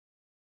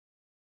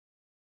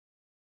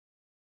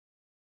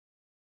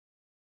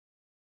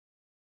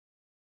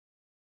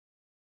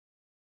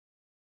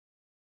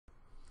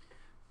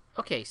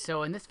Okay,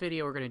 so in this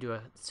video we're going to do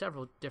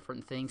several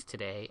different things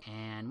today,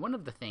 and one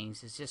of the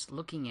things is just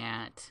looking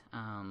at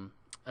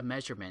a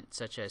measurement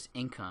such as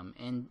income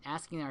and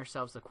asking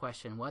ourselves the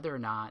question whether or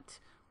not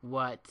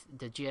what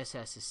the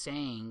GSS is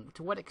saying,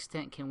 to what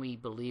extent can we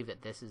believe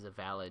that this is a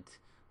valid,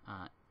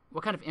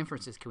 what kind of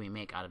inferences can we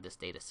make out of this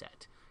data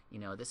set? You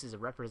know, this is a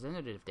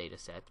representative data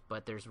set,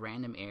 but there's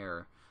random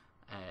error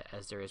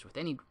as there is with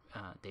any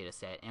data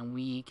set, and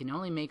we can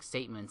only make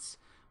statements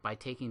by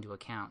taking into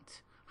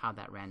account how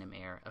that random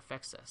error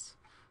affects us.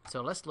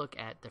 So let's look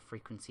at the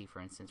frequency, for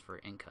instance, for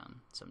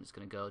income. So I'm just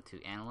going to go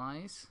to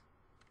Analyze,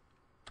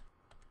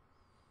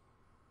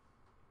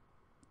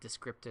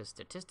 Descriptive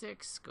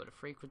Statistics, go to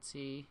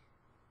Frequency,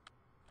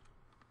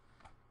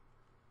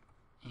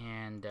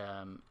 and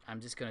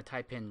I'm just going to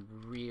type in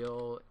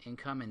real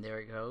income, and there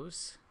it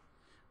goes.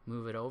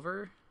 Move it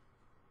over.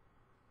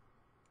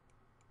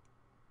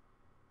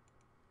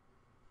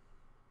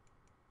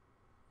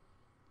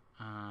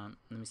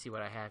 Let me see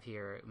what I have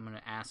here. I'm going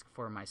to ask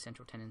for my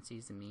central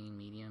tendencies, the mean,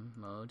 median,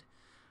 mode.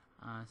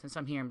 Since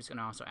I'm here, I'm just going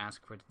to also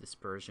ask for the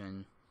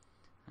dispersion,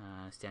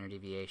 standard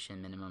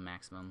deviation, minimum,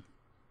 maximum.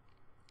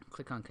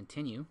 Click on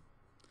Continue.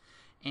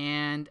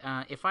 And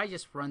if I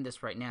just run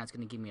this right now, it's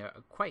going to give me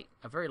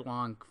a very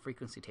long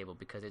frequency table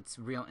because it's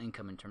real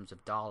income in terms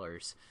of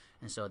dollars.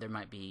 And so there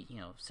might be, you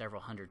know,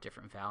 several hundred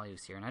different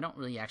values here. And I don't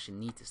really actually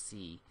need to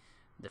see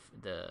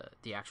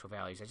the actual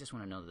values. I just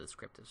want to know the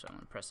descriptive, so I'm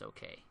going to press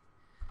OK.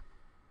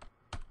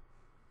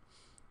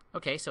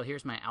 Okay, so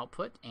here's my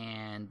output,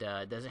 and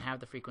it doesn't have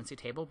the frequency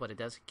table, but it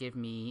does give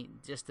me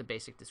just the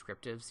basic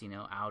descriptives. You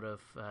know, out of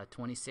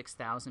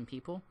 26,000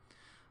 people,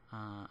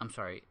 I'm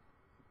sorry,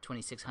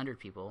 2,600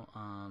 people,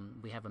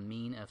 we have a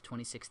mean of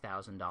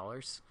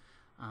 $26,000,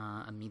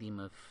 a median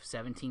of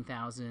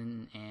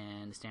 17,000,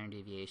 and a standard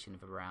deviation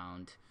of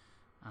around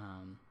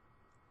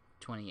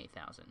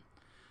 28,000.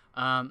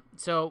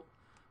 So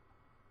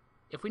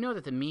if we know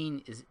that the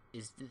mean is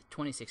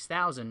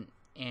 26,000,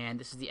 and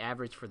this is the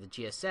average for the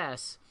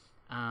GSS,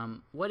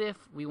 what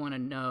if we want to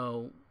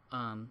know,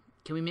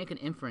 can we make an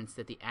inference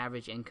that the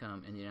average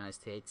income in the United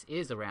States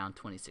is around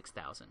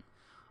 26,000?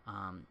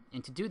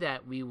 And to do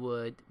that, we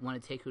would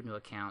want to take into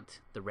account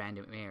the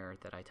random error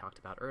that I talked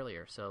about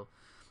earlier. So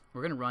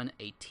we're going to run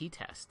a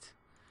t-test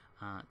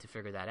to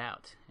figure that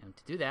out. And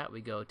to do that,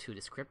 we go to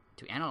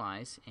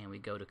Analyze, and we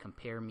go to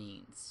Compare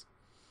Means.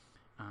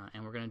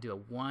 And we're going to do a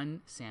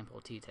one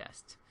sample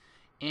t-test.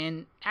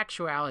 In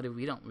actuality,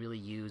 we don't really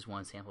use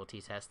one sample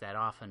t-test that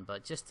often,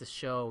 but just to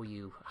show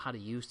you how to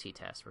use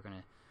t-tests, we're going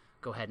to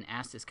go ahead and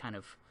ask this kind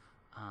of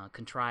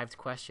contrived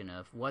question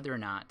of whether or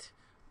not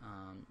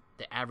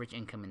the average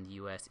income in the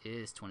U.S.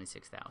 is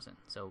 26,000.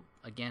 So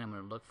again, I'm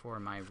going to look for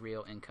my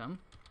real income.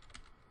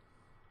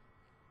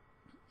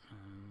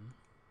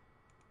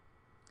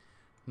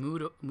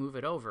 Move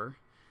it over,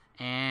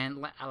 and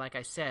like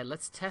I said,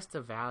 let's test the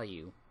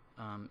value.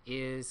 Can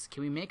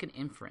we make an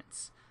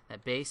inference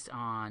that based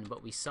on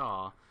what we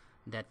saw,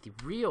 that the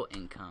real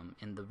income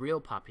in the real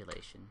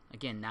population,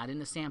 again, not in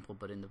the sample,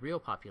 but in the real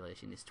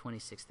population, is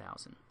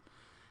 26,000.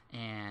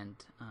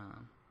 And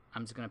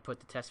I'm just going to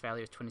put the test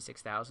value as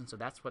 26,000, so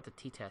that's what the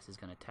t-test is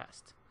going to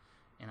test.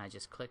 And I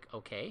just click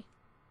OK.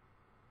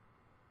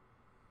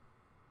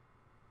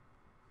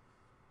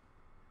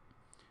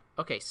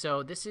 Okay,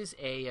 so this is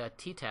a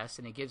t-test,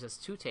 and it gives us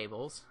two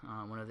tables.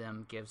 One of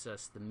them gives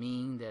us the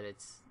mean, that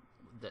it's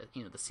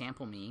the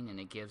sample mean, and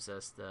it gives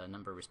us the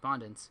number of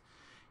respondents.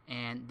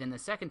 And then the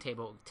second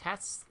table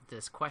tests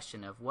this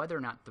question of whether or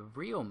not the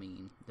real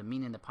mean, the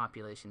mean in the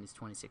population, is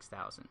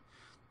 26,000.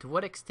 To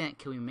what extent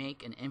can we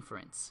make an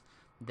inference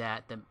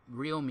that the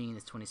real mean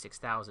is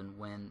 26,000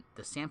 when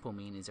the sample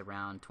mean is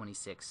around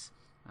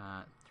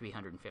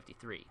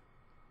 26,353?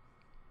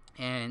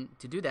 And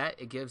to do that,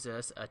 it gives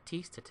us a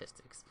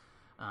t-statistics,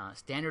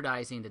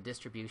 standardizing the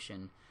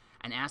distribution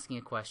and asking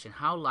a question: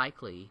 how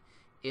likely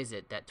is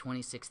it that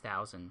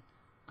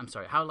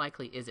how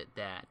likely is it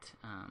that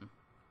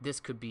this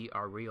could be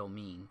our real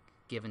mean,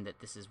 given that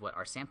this is what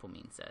our sample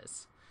mean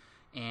says?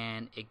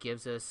 And it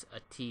gives us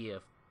a t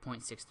of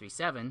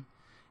 0.637,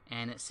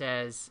 and it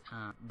says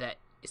that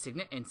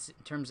in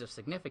terms of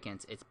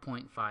significance, it's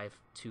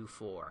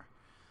 0.524.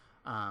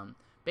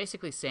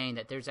 Basically saying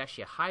that there's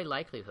actually a high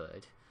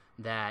likelihood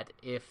that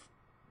if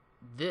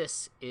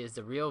this is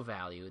the real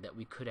value, that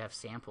we could have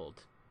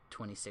sampled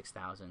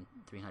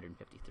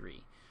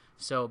 26,353.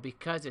 So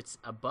because it's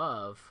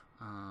above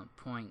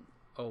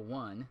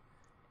 0.01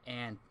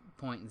 and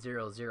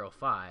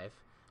 0.005,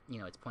 you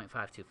know, it's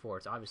 0.524,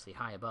 it's obviously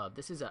high above.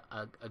 This is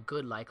a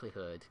good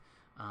likelihood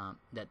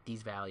that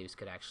these values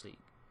could actually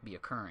be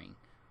occurring.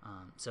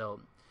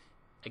 So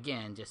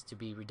again, just to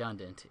be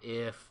redundant,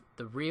 if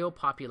the real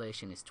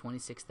population is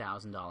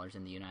 $26,000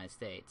 in the United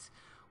States,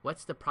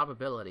 what's the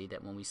probability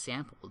that when we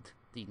sampled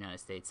the United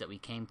States that we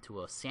came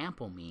to a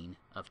sample mean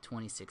of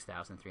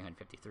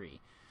 26,353?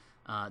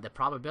 The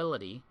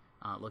probability,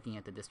 looking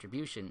at the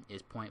distribution,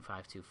 is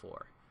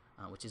 0.524,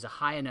 which is a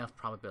high enough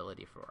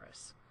probability for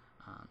us.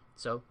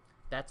 So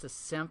that's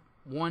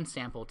one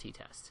sample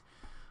t-test.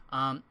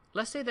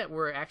 Let's say that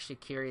we're actually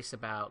curious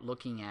about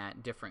looking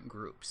at different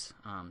groups,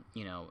 and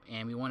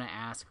we want to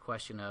ask a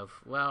question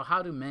of, well,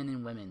 how do men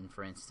and women,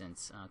 for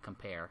instance,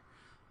 compare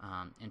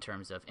in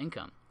terms of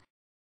income?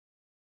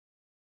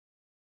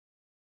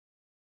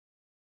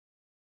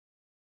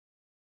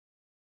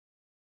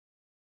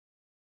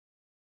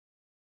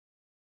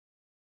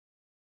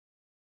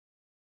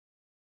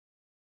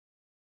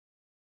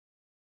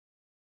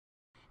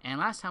 And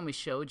last time we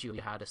showed you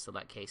how to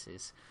select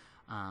cases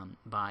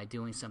by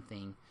doing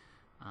something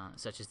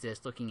such as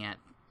this, looking at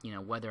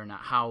whether or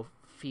not how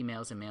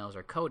females and males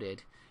are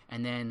coded,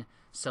 and then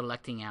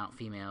selecting out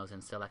females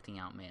and selecting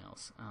out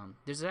males.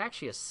 There's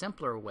actually a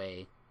simpler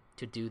way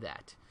to do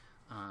that.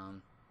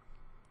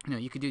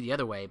 You could do the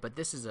other way, but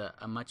this is a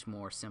much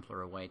more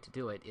simpler way to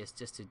do it. Is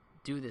just to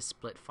do this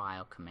split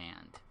file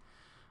command.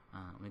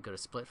 We go to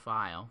split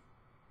file.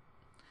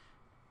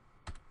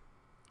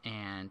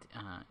 And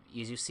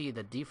as you see,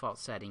 the default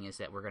setting is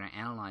that we're going to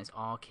analyze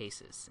all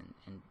cases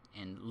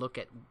and look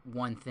at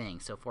one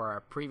thing. So for our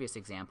previous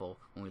example,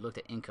 when we looked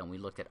at income, we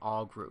looked at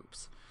all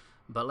groups.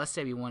 But let's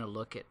say we want to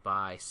look at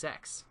by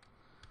sex.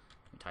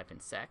 We type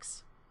in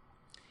sex,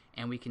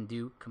 and we can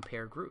do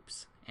compare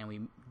groups. And we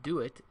do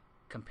it,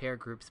 compare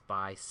groups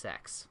by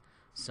sex.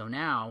 So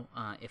now,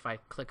 if I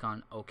click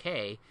on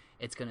OK,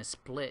 it's going to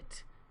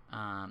split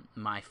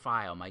my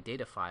file, my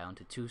data file,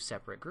 into two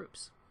separate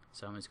groups.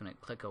 So I'm just going to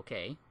click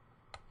OK.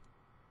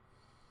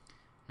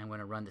 I'm going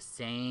to run the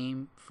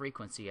same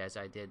frequency as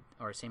I did,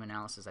 or same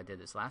analysis I did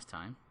this last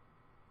time.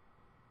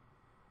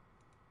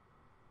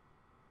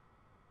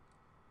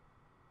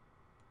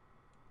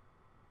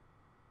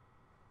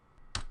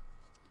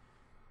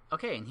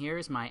 Okay, and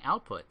here's my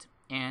output.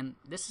 And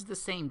this is the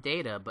same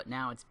data, but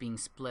now it's being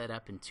split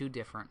up in two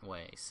different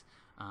ways.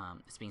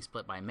 It's being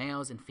split by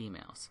males and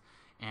females.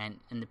 And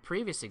in the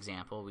previous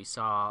example, we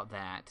saw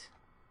that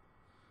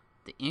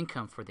the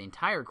income for the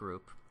entire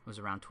group was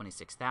around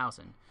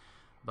 26,000.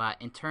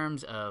 But in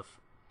terms of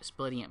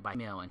splitting it by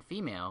male and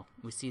female,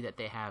 we see that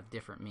they have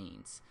different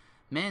means.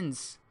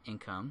 Men's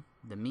income,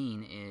 the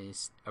mean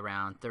is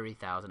around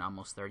 30,000,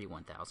 almost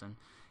 31,000,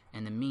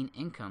 and the mean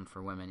income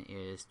for women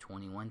is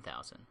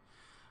 21,000.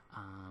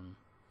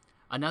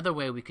 Another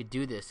way we could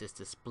do this is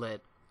to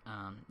split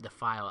the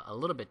file a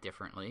little bit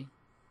differently.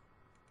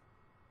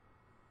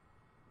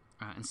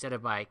 Instead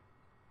of by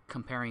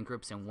comparing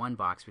groups in one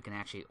box, we can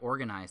actually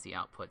organize the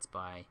outputs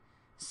by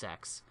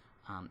sex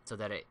so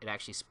that it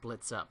actually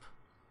splits up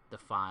the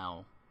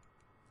file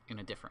in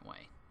a different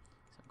way.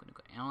 So I'm going to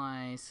go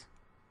Analyze,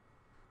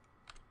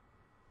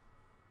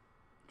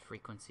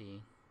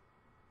 Frequency.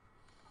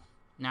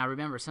 Now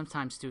remember,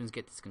 sometimes students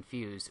get this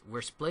confused.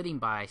 We're splitting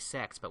by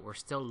sex, but we're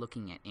still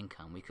looking at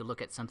income. We could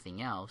look at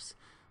something else,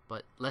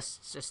 but let's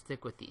just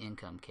stick with the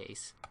income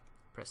case.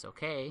 Press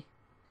OK.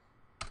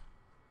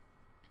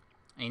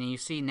 And you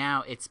see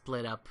now it's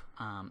split up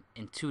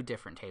in two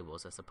different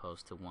tables as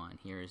opposed to one.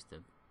 Here's the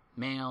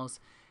males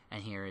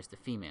and here is the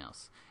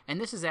females. And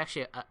this is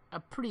actually a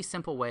pretty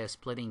simple way of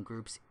splitting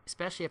groups,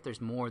 especially if there's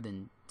more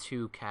than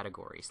two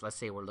categories. Let's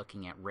say we're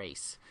looking at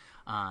race.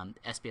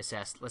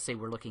 SPSS, let's say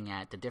we're looking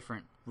at the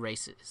different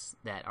races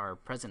that are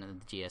present in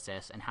the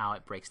GSS and how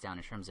it breaks down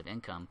in terms of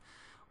income.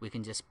 We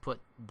can just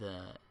put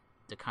the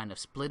kind of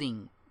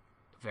splitting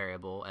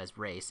variable as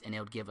race, and it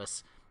would give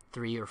us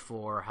 3 or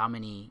 4, how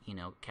many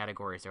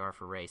categories there are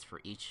for race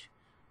for each,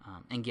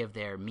 and give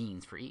their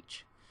means for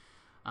each.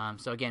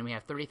 So again, we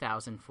have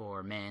 30,000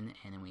 for men,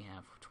 and then we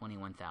have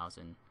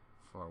 21,000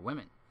 for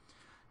women.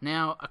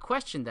 Now, a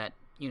question that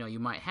you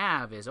might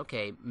have is,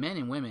 okay, men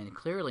and women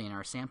clearly in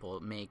our sample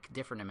make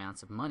different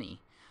amounts of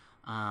money,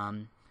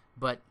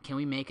 but can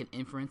we make an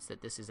inference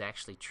that this is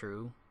actually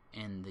true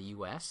in the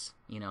U.S.?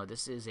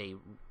 This is a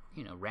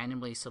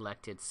randomly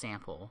selected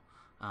sample,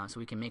 so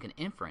we can make an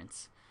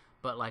inference.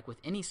 But like with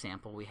any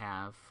sample, we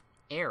have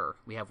error.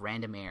 We have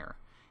random error.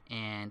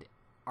 And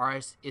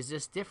is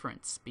this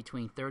difference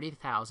between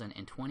 30,000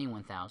 and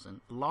 21,000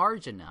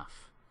 large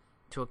enough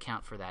to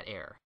account for that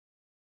error?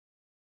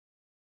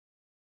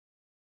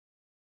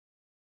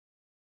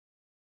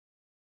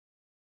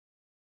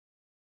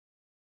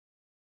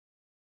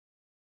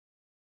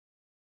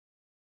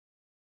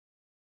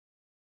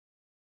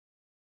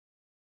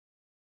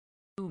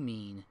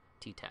 Mean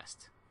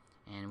t-test.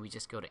 And we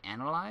just go to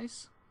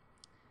Analyze,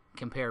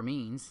 Compare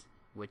Means,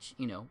 which,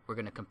 we're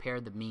going to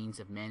compare the means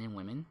of men and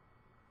women.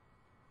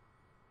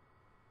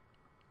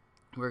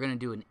 We're going to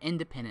do an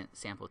independent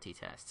sample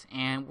t-test.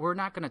 And we're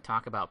not going to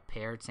talk about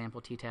paired sample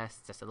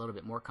t-tests. That's a little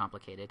bit more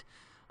complicated.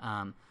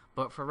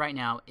 But for right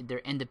now, they're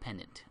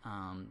independent.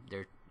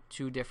 They're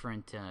two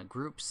different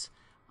groups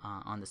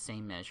on the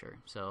same measure.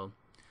 So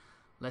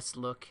let's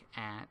look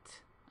at...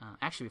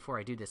 actually, before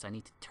I do this, I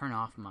need to turn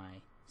off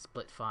my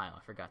split file.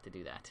 I forgot to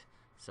do that.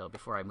 So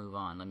before I move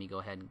on, let me go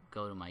ahead and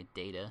go to my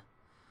data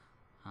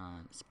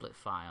split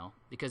file,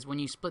 because when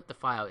you split the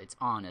file, it's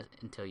on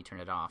until you turn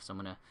it off. So I'm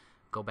going to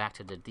go back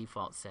to the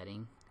default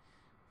setting,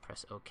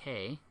 press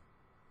OK,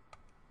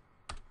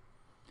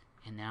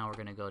 and now we're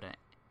going to go to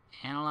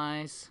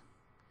Analyze,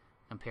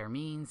 compare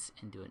means,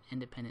 and do an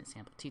independent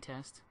sample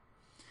t-test.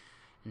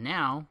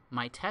 Now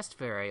my test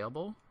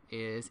variable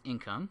is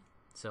income,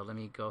 so let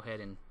me go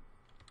ahead and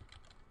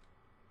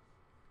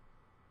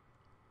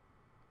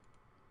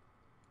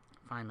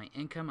find my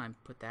income. I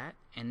put that,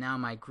 and now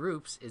my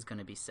groups is going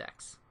to be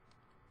sex.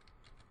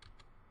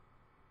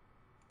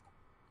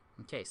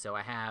 Okay, so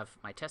I have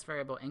my test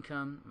variable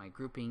income, my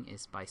grouping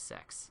is by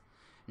sex.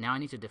 Now I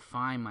need to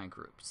define my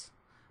groups.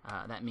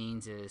 That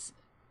means is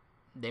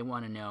they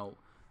want to know,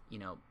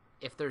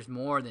 if there's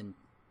more than,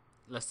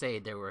 let's say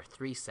there were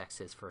 3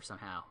 sexes for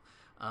somehow.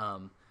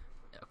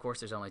 Of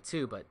course there's only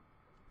 2, but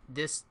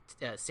this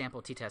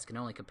sample t-test can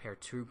only compare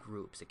 2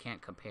 groups. It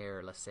can't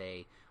compare, let's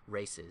say,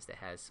 races that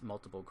has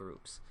multiple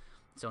groups.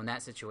 So in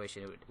that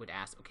situation it would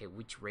ask, okay,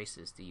 which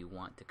races do you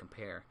want to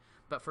compare?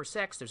 But for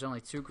sex there's only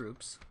 2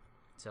 groups,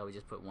 so we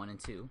just put 1 and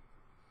 2,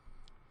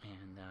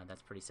 and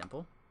that's pretty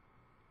simple.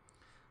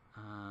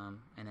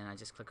 And then I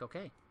just click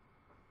OK.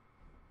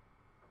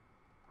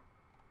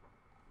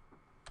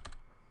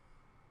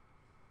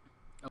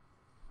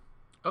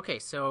 Okay,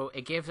 so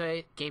it gave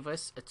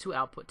us 2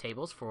 output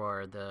tables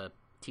for the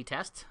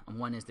t-test.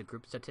 One is the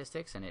group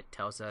statistics, and it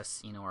tells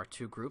us, our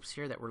 2 groups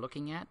here that we're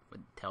looking at.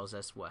 It tells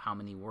us how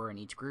many were in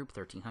each group,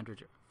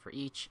 1,300 for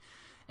each.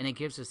 And it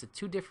gives us the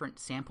 2 different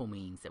sample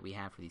means that we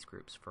have for these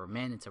groups. For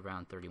men, it's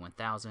around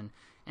 31,000,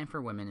 and for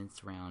women,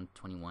 it's around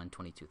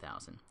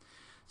 22,000.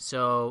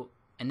 So,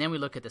 and then we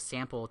look at the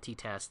sample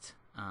t-test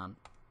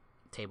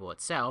table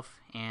itself,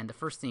 and the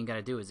first thing you got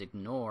to do is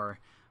ignore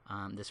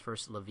this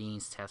first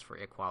Levine's test for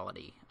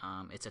equality.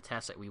 It's a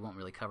test that we won't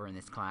really cover in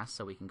this class,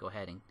 so we can go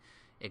ahead and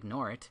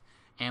ignore it,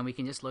 and we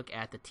can just look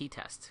at the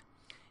t-test.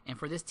 And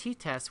for this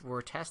t-test,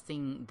 we're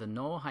testing the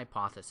null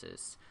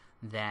hypothesis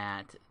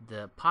that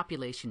the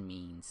population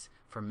means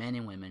for men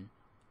and women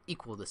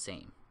equal the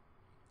same.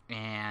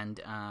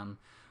 And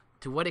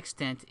to what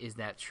extent is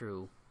that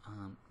true,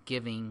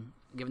 given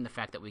the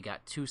fact that we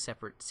got 2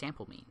 separate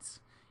sample means?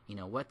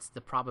 What's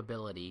the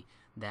probability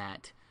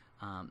that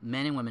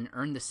men and women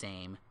earn the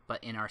same,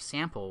 but in our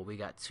sample we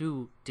got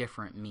 2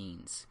 different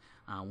means,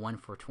 one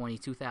for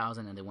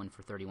 22,000 and the one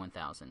for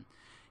 31,000,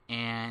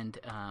 and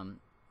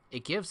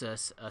it gives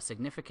us a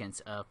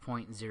significance of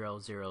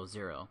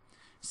 0.000,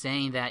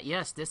 saying that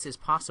yes, this is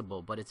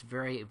possible, but it's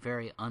very,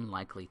 very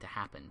unlikely to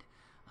happen.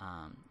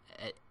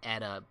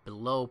 At a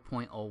below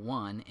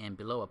 0.01 and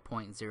below a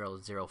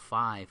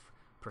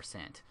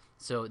 0.005%.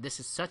 So this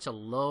is such a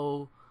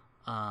low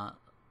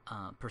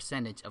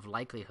percentage of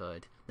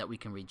likelihood that we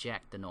can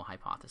reject the null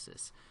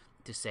hypothesis,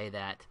 to say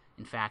that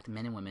in fact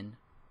men and women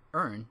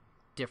earn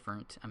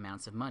different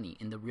amounts of money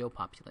in the real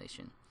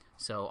population.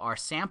 So our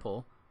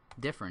sample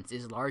difference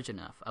is large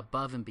enough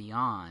above and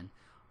beyond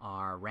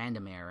our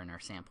random error in our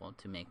sample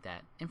to make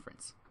that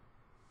inference.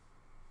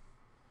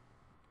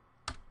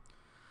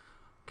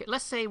 Okay,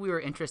 let's say we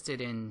were interested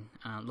in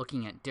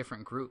looking at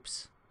different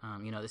groups.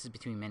 This is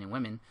between men and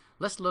women.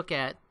 Let's look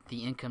at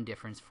the income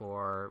difference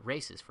for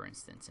races, for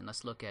instance, and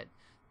let's look at,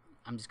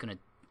 I'm just going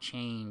to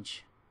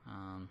change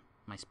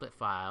my split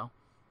file,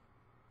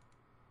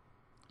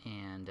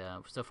 and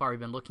so far we've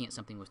been looking at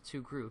something with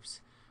 2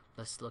 groups.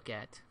 Let's look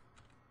at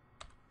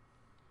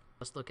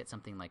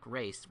something like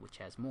race, which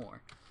has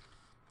more.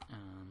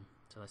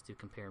 So let's do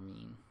compare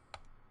mean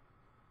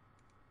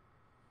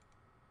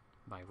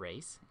by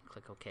race.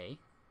 Click OK.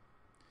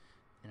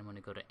 Then I'm going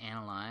to go to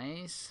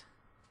Analyze,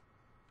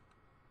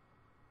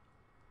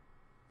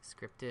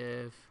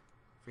 Descriptive,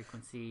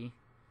 Frequency.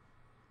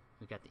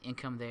 We've got the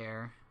income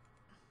there.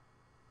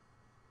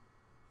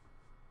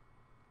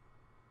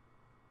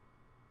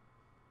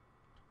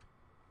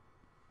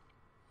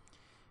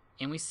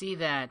 And we see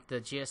that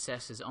the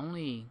GSS has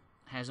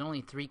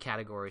only 3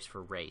 categories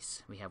for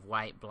race. We have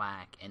white,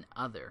 black, and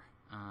other.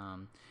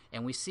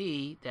 And we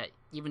see that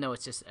even though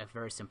it's just a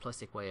very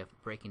simplistic way of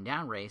breaking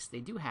down race, they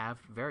do have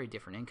very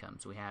different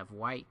incomes. We have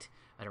white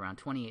at around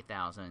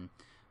 28,000,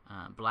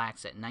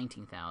 blacks at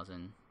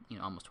 19,000,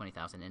 almost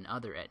 20,000, and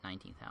other at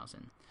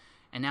 19,000.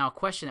 And now a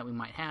question that we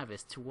might have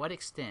is, to what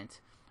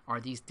extent are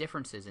these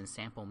differences in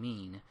sample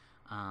mean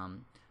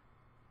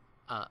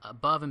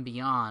above and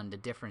beyond the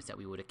difference that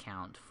we would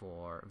account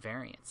for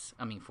variance,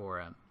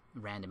 for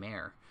random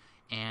error?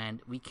 And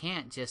we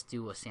can't just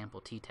do a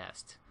sample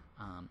t-test.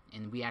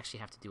 And we actually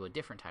have to do a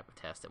different type of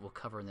test that we'll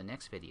cover in the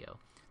next video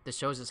that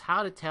shows us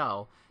how to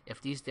tell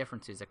if these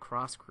differences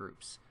across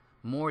groups,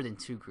 more than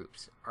 2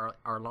 groups,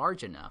 are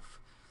large enough.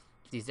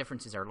 If these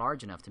differences are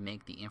large enough to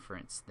make the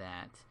inference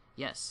that,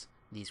 yes,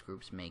 these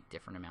groups make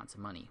different amounts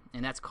of money.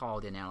 And that's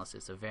called the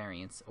analysis of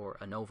variance, or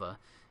ANOVA,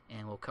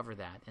 and we'll cover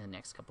that in the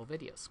next couple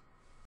videos.